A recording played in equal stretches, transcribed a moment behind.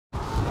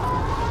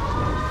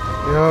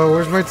Yo,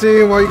 where's my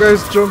team? Why you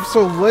guys jump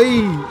so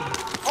late?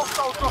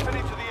 Hostiles dropping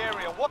into the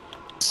area. What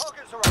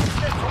targets are up?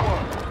 Get to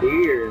work.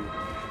 Here.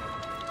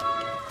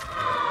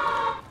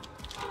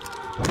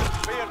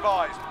 Be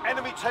advised,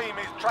 enemy team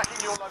is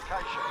tracking your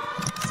location.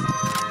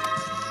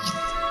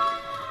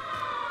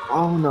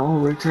 Oh no,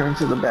 return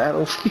to the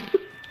battle.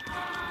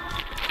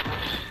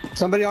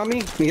 Somebody on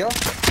me? Miguel?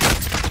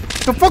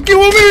 The fuck you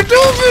want me to do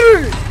with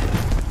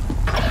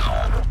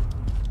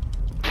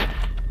it?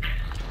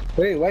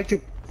 Wait, why'd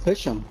you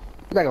push him?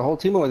 There's like a whole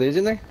team over there,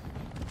 isn't there?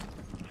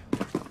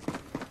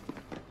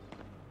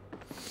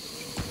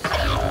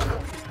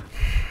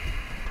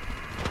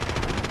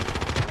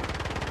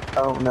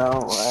 Oh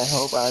no, I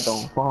hope I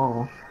don't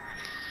fall.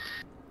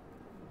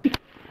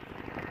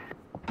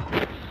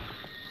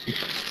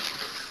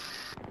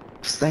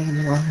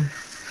 Staying alive.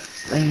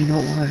 Staying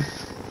alive.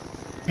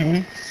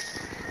 Eh?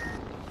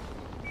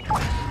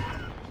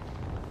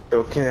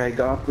 Okay, I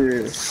got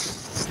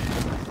this.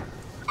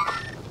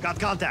 Got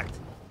contact.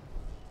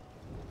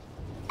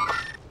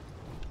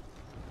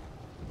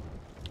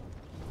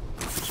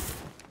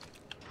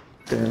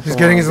 He's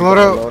getting his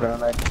loadout.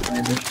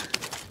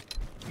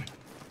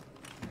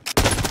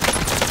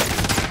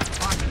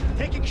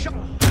 Taking shot.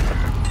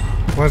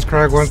 One's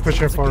cracked, one's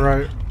pushing far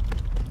right.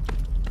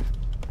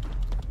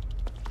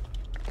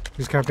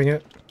 He's camping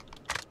it.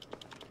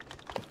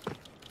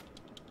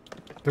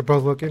 They're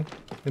both looking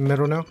in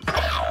middle now.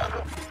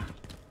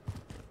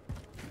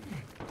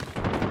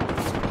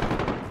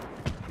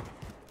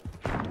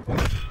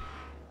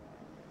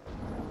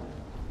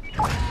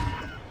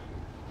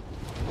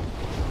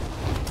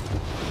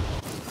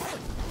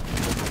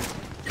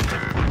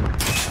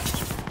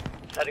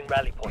 Setting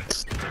rally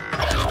point.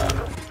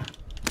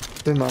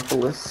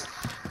 Demopolis.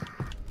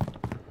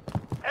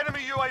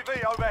 Enemy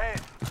UAV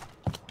overhead.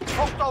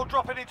 Hostile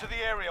dropping into the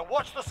area.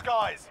 Watch the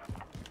skies.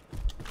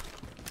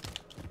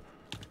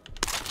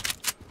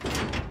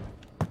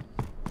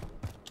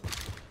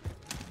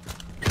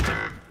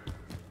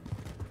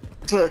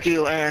 Fuck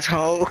you,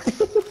 asshole. What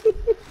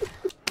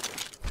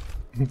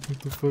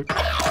the fuck?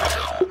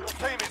 Your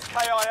team is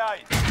KIA.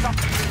 It's up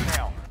to you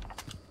now.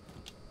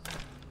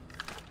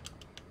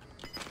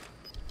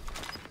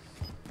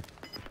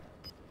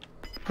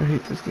 I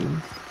hate this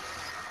game.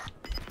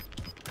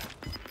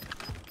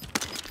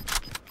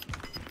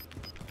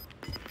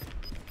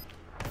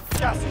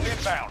 Gas is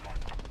inbound.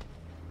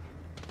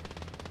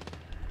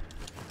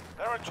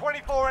 There are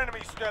 24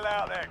 enemies still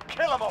out there.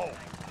 Kill them all.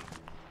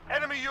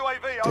 Enemy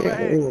UAV Yeah,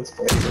 overhead. everyone's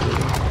fighting.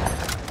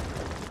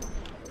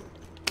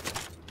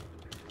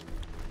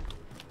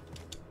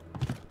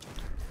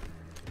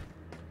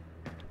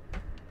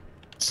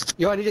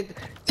 Yo, I need a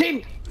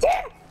team!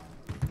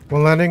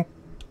 One landing.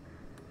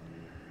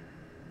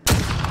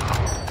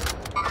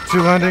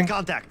 Two landing.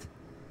 Contact.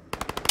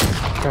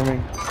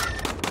 Coming.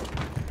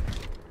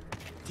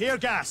 Tear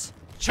gas.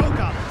 Choke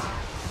on it.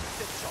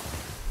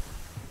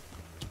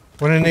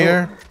 One in the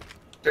air.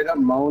 Straight up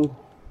moan.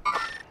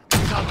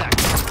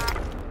 Contact.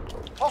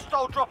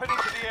 Hostile dropping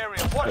into the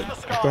area. Watch the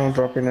skies. Someone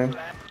dropping in.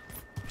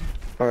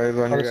 Alright,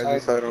 on your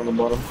guys' side on the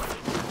bottom.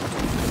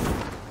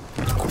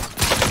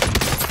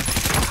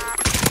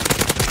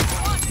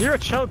 You're a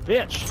choke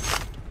bitch.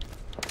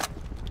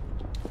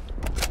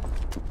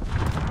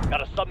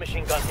 Got a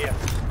submachine gun here.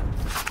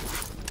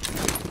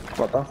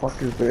 What the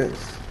fuck is this?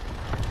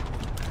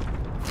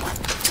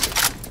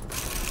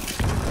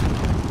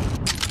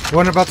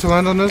 One about to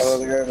land on this. Oh,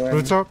 the guy landing.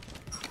 Rooftop.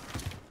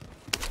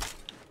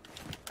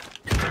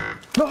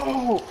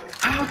 No!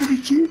 How did he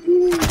kill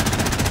me?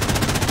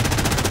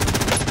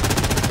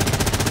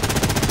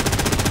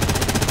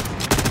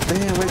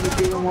 Damn, why did you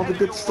give him all the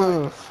good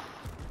stuff?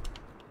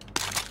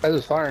 That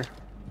was fire.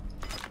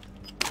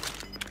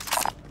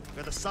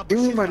 Give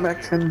me my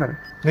max 10 back.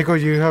 Nico,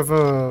 you have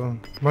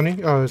money?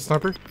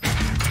 Sniper?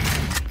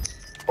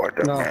 Or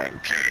the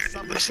man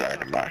on the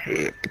side of my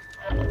hip.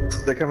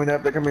 They're coming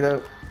up, they're coming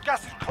up.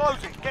 Gas is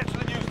closing. Get to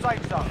the new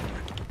safe zone.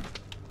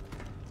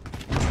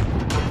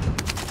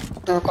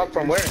 Up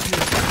from where?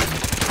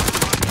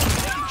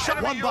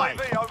 Enemy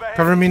UAV overhead.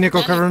 Cover me,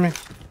 Nico, cover me.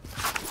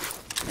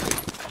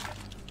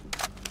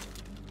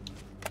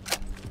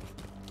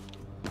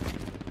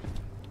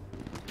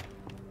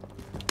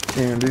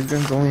 Damn, these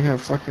guns only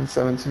have fucking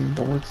 17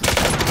 bullets.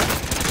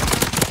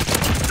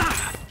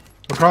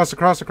 Across.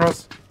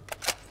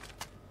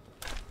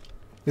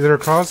 Either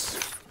across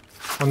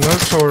on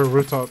this or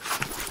rooftop.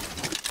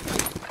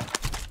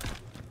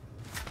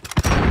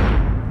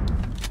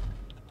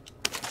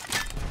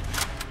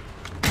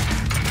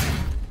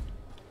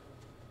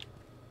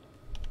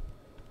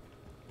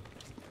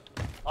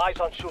 Eyes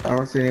on shooter. I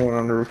don't see anyone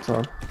on the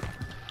rooftop.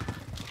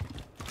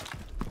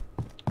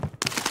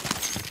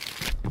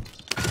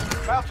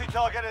 Bounty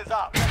target is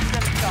up. Let's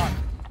get it done.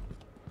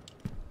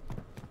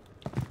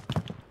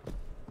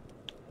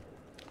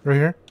 Right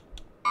here.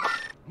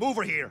 Move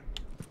her here.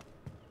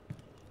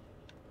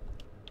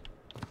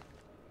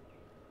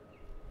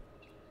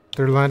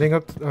 They're landing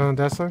up on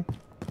that side.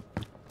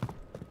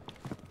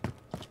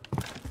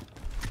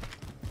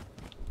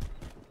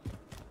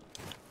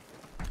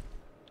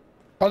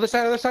 Other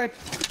side, other side.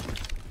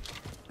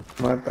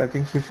 I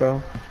think he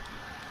fell.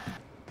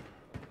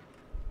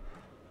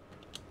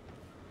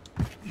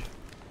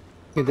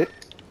 He did.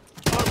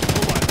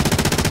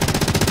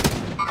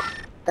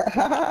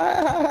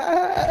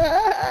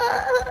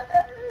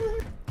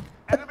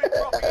 Enemy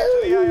dropping into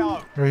the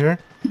AO. Right here.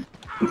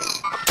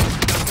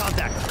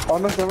 Contact.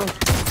 On us, on us.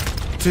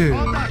 Dude.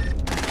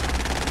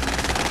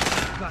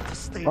 Got to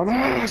stay. On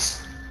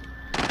us!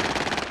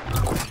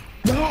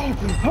 No!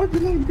 How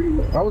did I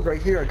do it? I was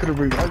right here, I could have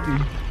revived you.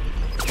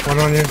 One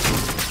on you.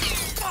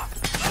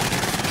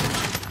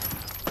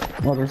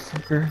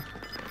 Motherfucker.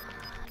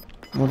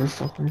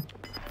 Motherfucker.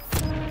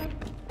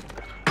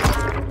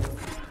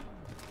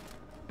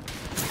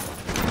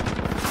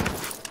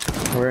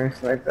 Where I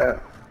sniped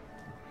that?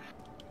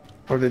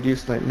 Or did you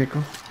snipe,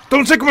 Nico?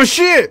 Don't take my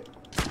shit!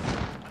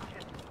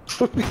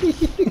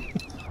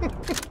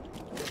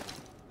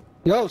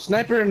 Yo,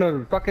 sniper in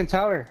the fucking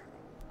tower.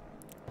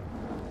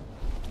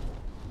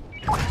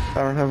 I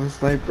don't have a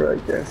sniper,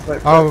 I guess.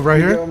 Sniper. Oh, right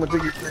here? I'm gonna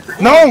take your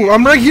sniper. No,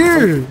 I'm right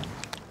here!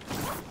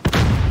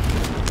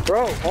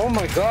 Bro, oh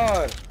my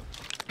god.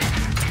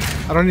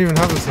 I don't even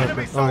have a sniper.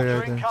 Enemy Oh, soldier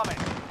yeah, I do. incoming.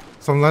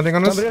 So I'm landing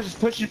on us? Somebody else is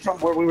pushing from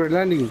where we were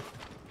landing.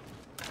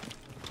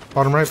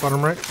 Bottom right,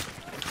 bottom right.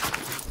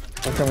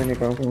 I'm coming,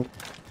 Nico. I'm coming.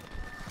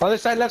 Other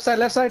side, left side,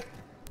 left side.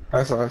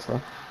 I saw.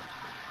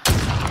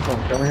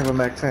 Oh, I only have a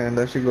max hand.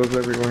 That shit goes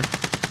everywhere.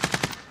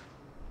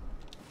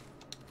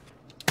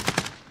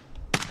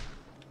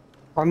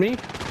 On me?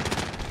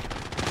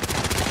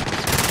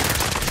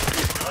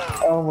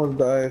 I almost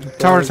died.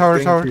 Tower, Sorry, tower,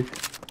 thank tower. you.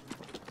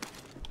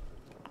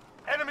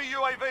 Enemy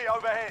UAV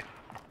overhead.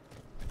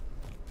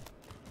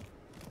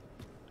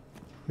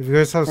 If you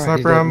guys have Alright,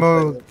 sniper he's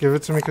ammo, give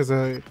it to me because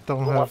I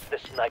don't have. the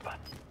sniper?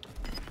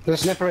 There's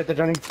a sniper right there,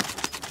 Johnny.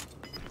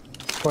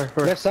 Where?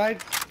 Left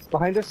side,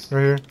 behind us.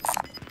 Right here.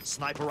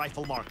 Sniper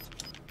rifle marked.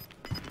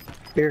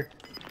 Here.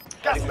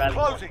 Gas is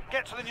closing.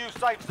 Get to the new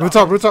safe zone.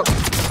 Rooftop, rooftop.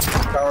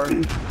 Tower.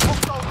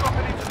 Hostiles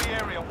dropping into the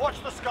area.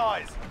 Watch the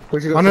skies.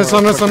 We should go On us,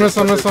 somewhere on us, on else. us,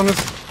 on us, on us.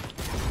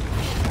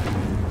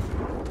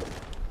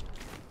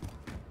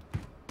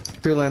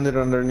 Two landed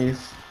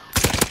underneath.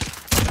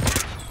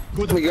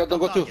 Wait, yo, don't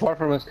go too far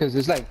from us because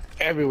it's like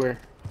everywhere.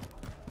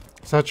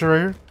 Satchel right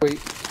here. Wait,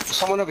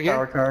 someone over here.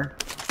 Tower.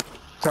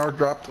 Tower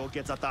dropped. Go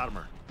get that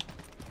armor.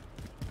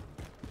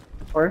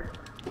 Where?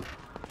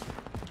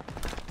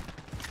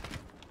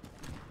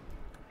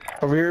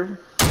 Over here.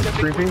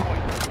 Creeping.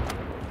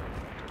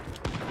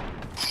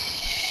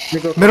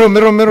 Nico, Middle,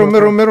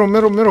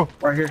 middle.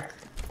 right here.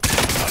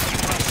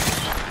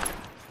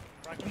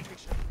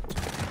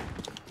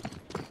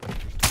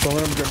 Don't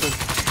let him jump in.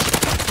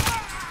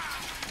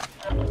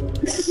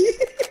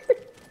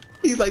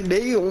 He's like,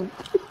 damn.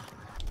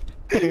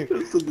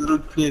 That's a little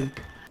kid.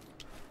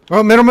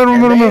 Oh, middle.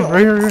 Right here, right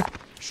here.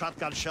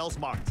 Shotgun shells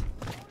marked.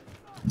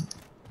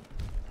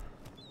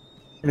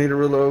 I need a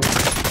reload.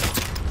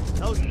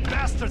 Those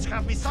bastards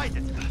have me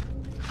sighted.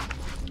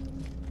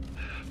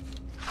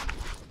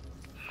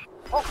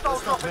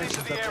 Hostiles dropping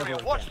into the area.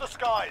 Watch the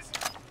skies.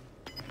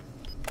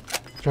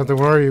 Jonathan,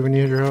 where are you when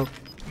you need your help?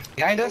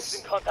 Behind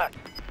us. Contact.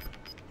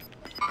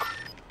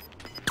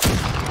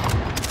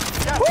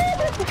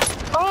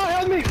 Oh,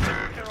 help me!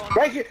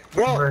 Right here,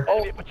 bro. Where?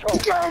 Oh,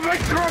 oh my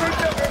god!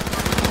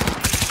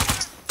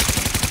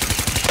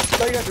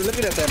 So you guys are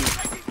looking at them.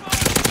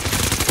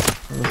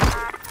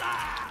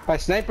 I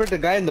sniped the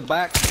guy in the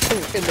back,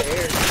 in the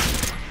air.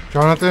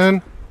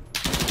 Jonathan,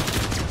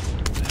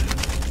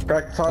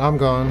 Crack top. I'm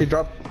gone. He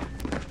dropped.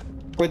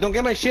 Wait, don't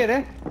get my shit,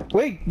 eh?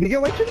 Wait, you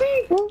get what you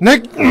mean, bro?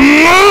 Nick!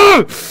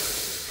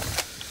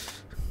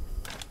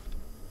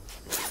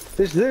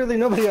 There's literally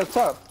nobody up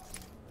top.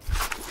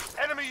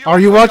 Enemy Are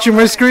you UAV watching my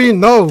overhead. screen?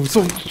 No,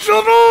 so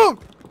shut up!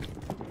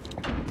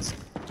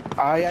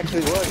 I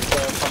actually was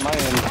from my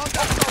end.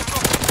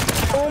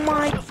 Oh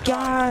my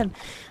god!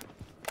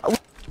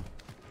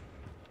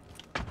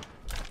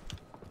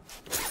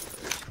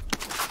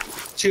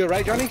 To your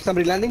right, Johnny?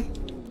 Somebody landing?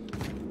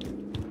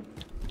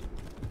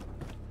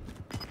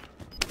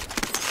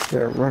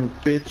 Yeah, run,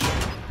 bitch.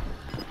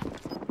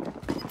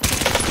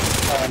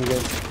 I'm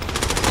good.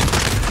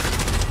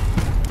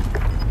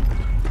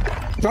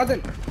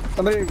 Jonathan!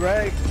 Somebody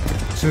right.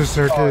 Two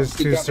staircase,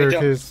 he two jumped, he jumped.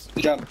 staircase.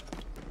 Jump.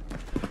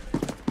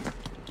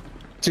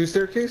 Two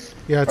staircase?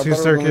 Yeah, I two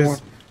thought it was only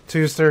staircase.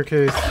 Two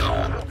staircase.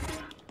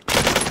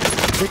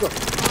 Nico.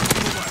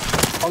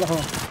 Hold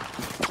on.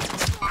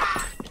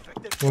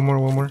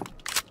 One more.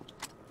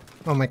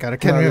 Oh my god, I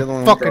can't No, the even other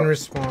one fucking dropped.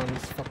 respawn.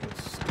 It's fucking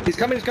stupid. He's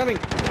coming, he's coming.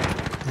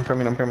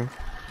 I'm coming.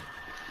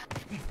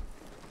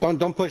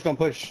 Don't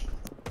push.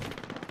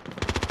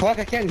 Fuck,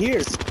 I can't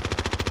hear.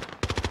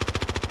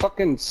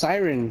 Fucking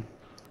siren.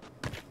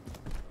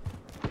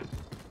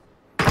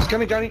 He's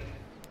coming, Johnny.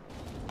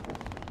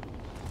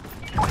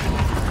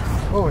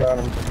 Oh, Got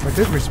him. I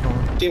did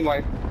respawn. Team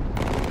wipe.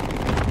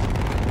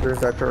 There's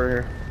that tower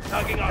here.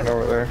 Tugging And on.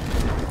 over there.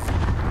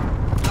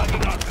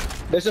 Tugging on.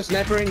 There's a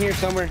sniper in here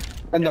somewhere.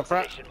 In the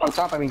front. On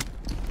top, I mean.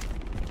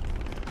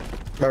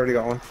 I already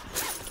got one.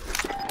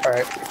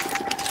 Alright.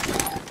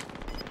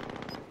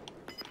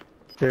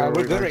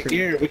 We're good right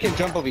here. We can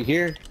jump over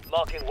here.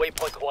 Marking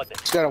waypoint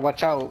coordinates. Just gotta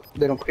watch out.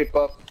 They don't creep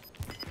up.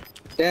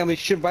 Damn, we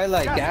should buy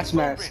like gas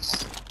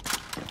masks.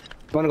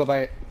 Wanna go buy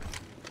it?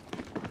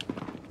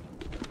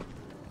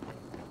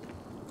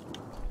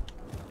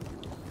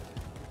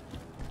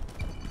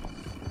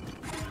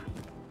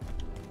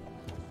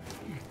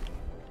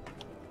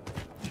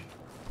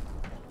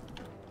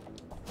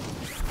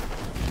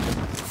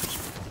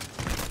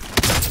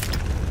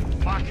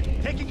 Mark,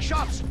 taking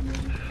shots.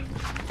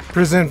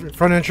 Prison,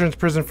 front entrance,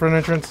 prison, front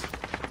entrance.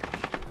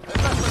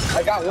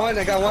 I got one.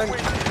 I got one.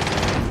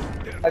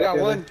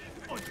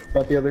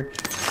 Got the other.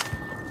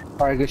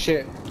 Alright, good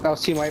shit. That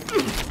was team wipe.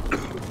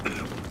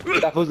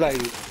 That was like,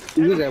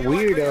 these are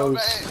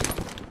weirdos.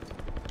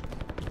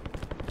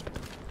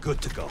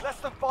 Good to go. Less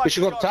than 5 We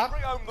should go to up top?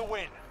 Bring home the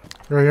win.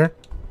 Right here.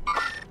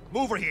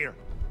 Move over here.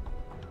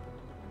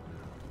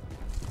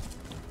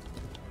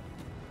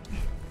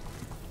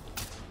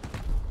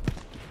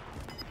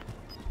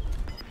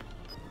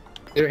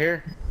 You're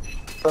here.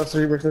 Plus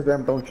 3 versus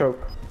them, don't choke.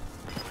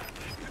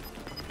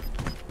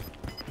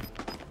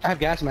 I have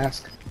gas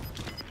mask.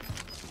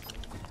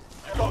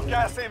 You've got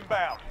gas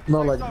inbound.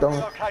 No, Safe like, zone don't.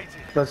 relocated.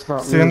 That's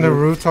not Stay in the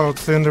music. rooftop,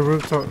 stay in the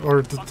rooftop,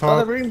 or the Other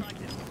top. room.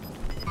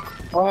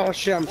 Oh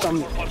shit, I'm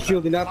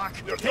shielding up. Mark,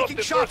 taking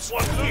shots.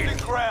 Losing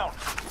ground.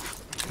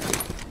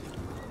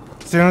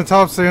 Stay on the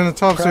top so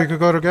you can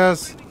go to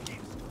gas.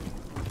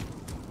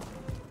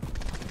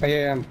 I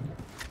am.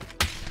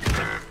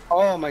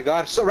 Oh my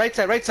god. So right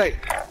side.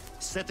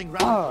 Setting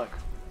round. Fuck.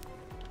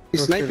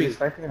 He's sniping.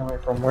 Sniping away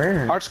from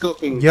where? Hard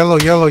scoping. Yellow.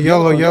 From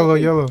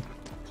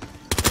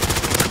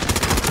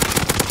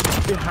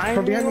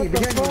behind me.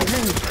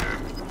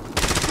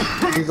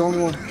 He's the only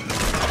one.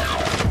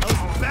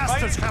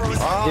 Bastards have me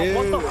sighted.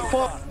 Dude.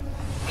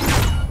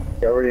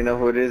 You already know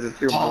who it is. It's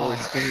your boy.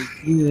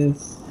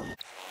 Jesus.